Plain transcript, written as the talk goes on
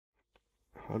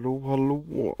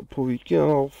Hallå, pojkar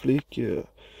och flickor.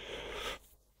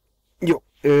 Ja,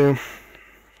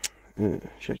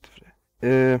 ursäkta för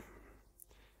det.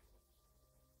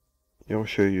 Jag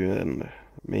kör ju en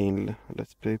main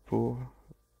Let's Play på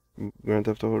Grand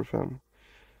Theft Auto 5.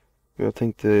 Och jag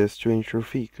tänkte Stranger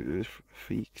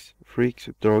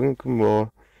Freaks-uppdragen kommer vara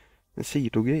en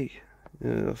sidogrej.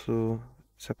 Alltså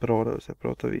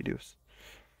separata videos.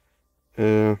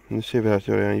 Nu ser vi här att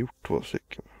jag redan gjort 2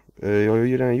 stycken. Jag har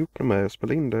ju redan gjort de här, jag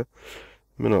spelade in det.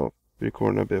 Men ja,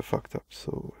 recorderna blev fucked up,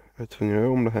 så jag är tvungen att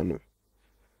göra om det här nu.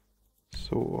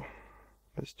 Så,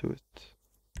 let's do it.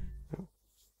 Ja.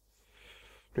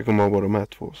 Det kommer vara de här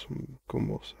 2 som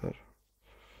kommer vara så här.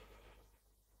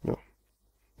 Ja,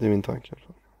 det är min tanke i alla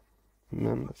fall.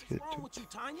 Men let's get to it.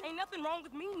 Ain't nothing wrong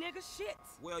with me, nigga. Shit.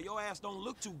 Well, your ass don't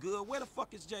look too good. Where the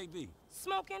fuck is JB?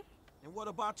 Smoking. And what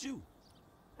about you?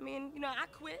 I mean, you know, I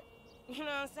quit. You know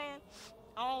what I'm saying?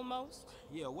 Almost.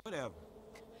 Yeah, whatever.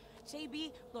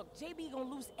 JB, look, JB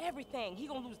gonna lose everything. He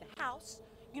gonna lose the house.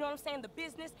 You know what I'm saying? The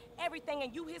business, everything.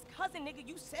 And you his cousin, nigga.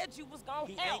 You said you was gonna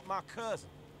He help. ain't my cousin.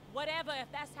 Whatever,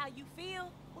 if that's how you feel.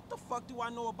 What the fuck do I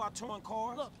know about towing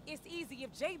cars? Look, it's easy.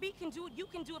 If JB can do it, you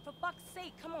can do it, for fuck's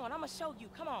sake. Come on, I'ma show you.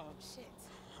 Come on. Shit.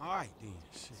 All right, then.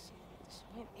 Shit. Shit.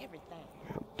 Win everything.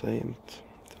 Damn't.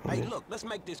 Hey, look, let's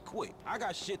make this quick. I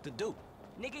got shit to do.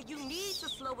 Nigga, you need to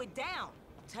slow it down.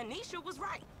 Tanisha was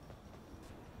right.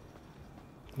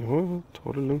 Ja,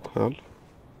 ta det lugnt själv.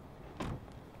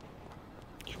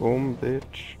 Kom,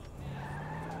 bitch.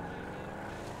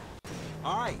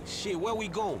 All right, shit, where we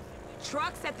going?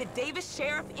 Trucks at the Davis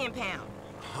Sheriff Impound.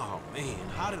 Oh, man,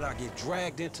 how did I get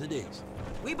dragged into this?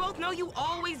 We both know you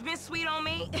always been sweet on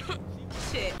me.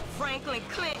 Shit, Franklin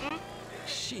Clinton.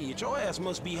 Shit, your ass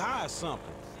must be high or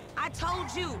something. I told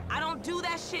you, I don't do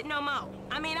that shit no more.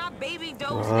 I mean, I baby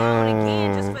dose now and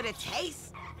again just for the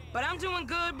taste. But I'm doing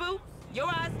good, boo. Your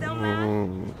eyes don't lie.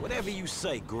 Whatever you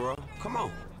say, girl. Come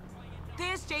on.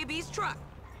 There's JB's truck.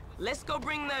 Let's go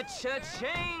bring the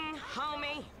cha-ching,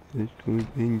 homie. Let's go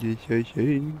bring the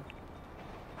cha-ching.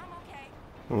 I'm okay.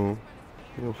 Ja,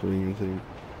 jag får ingenting.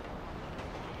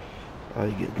 I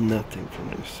get nothing from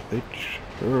this bitch.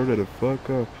 Hurry the fuck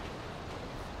up.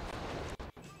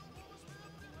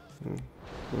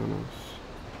 Nice.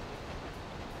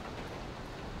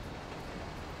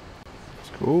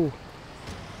 Let's go.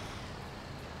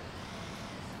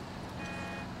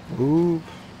 Move.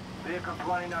 Vehicle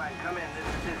 29, come in. This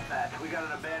is dispatch. We got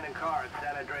an abandoned car at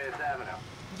San Andreas Avenue.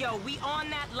 Yo, we on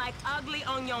that like ugly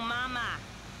on your mama.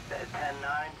 10-9,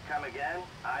 come again?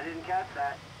 I didn't catch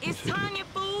that. It's Tanya,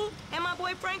 fool, and my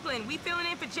boy Franklin. We filling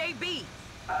in for JB.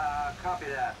 Copy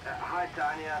that. Hi,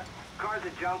 Tanya. Car's a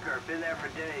junker. Been there for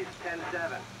days.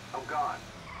 10-7. I'm gone.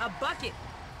 A bucket.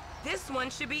 This one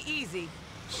should be easy.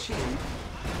 Shit.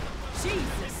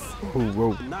 Jesus.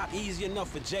 Whoa. Not easy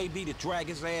enough for JB to drag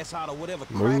his ass out of whatever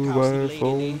crack house he laid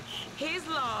in. His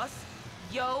loss,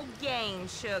 yo gain,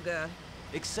 sugar.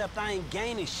 Except I ain't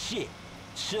gaining shit,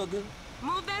 sugar.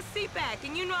 Move that seat back,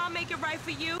 and you know I'll make it right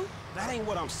for you. That ain't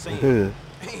what I'm saying.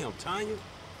 Damn, Tanya.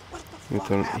 What the Jag fuck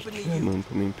tar en happened to äcklig you? mun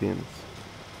på min penis.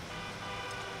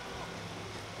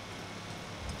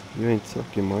 You ain't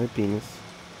sucking my penis.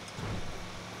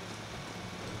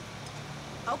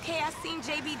 Okay, I've seen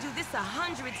JB do this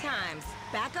 100 times.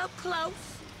 Back up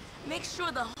close. Make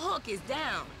sure the hook is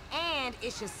down. And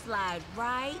it should slide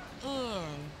right in.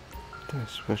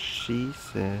 That's what she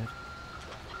said.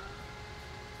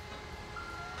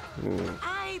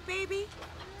 Aight, baby.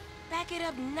 Back it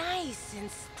up nice and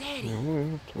steady.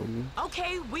 Ja, totally.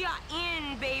 Okay, we are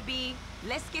in, baby.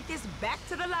 Let's get this back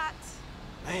to the lot.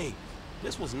 Hey,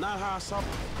 this was not how I saw.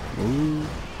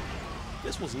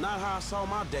 This was not how I saw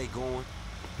my day going.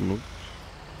 Nope.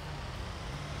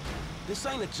 This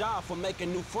ain't a job for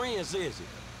making new friends, is it?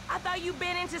 I thought you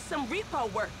been into some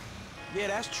repo work. Yeah,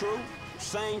 that's true.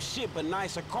 Same shit, but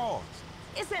nicer cars.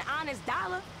 It's an honest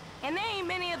dollar, and there ain't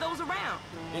many of those around.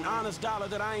 An honest dollar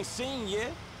that I ain't seen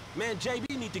yet. Man,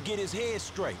 JB need to get his head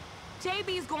straight.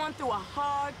 JB's going through a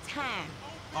hard time.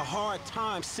 A hard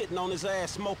time sitting on his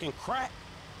ass smoking crack.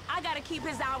 I gotta keep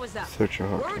his hours up. Such a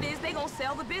hard Word time. is they gonna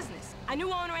sell the business. A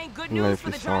new owner ain't good news Life for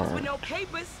the is drivers hard. with no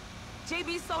papers.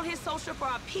 JB sold his social for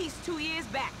a piece 2 years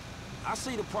back. I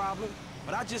see the problem,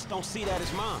 but I just don't see that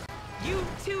as mine. You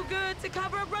too good to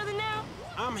cover a brother now?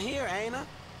 I'm here, ain't I?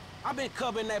 I've been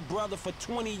covering that brother for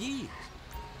 20 years.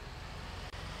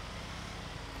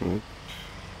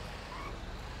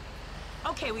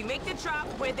 Okay, we make the drop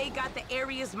where they got the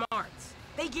areas marked.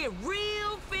 They get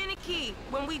real finicky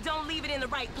when we don't leave it in the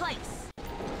right place.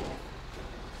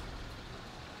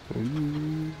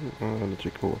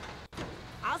 Lite kvar.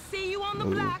 I'll see you on the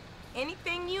block.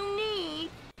 Anything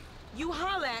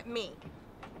at me.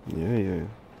 Yeah.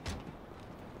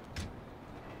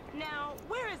 Now,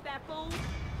 where is that fool?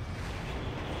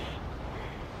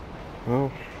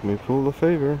 Well, we pulled a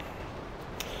favor.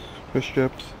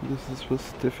 This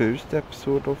was the first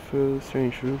episode of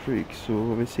Stranger Freaks, så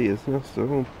vi ses nästa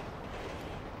gång.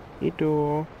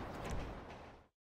 Hejdå!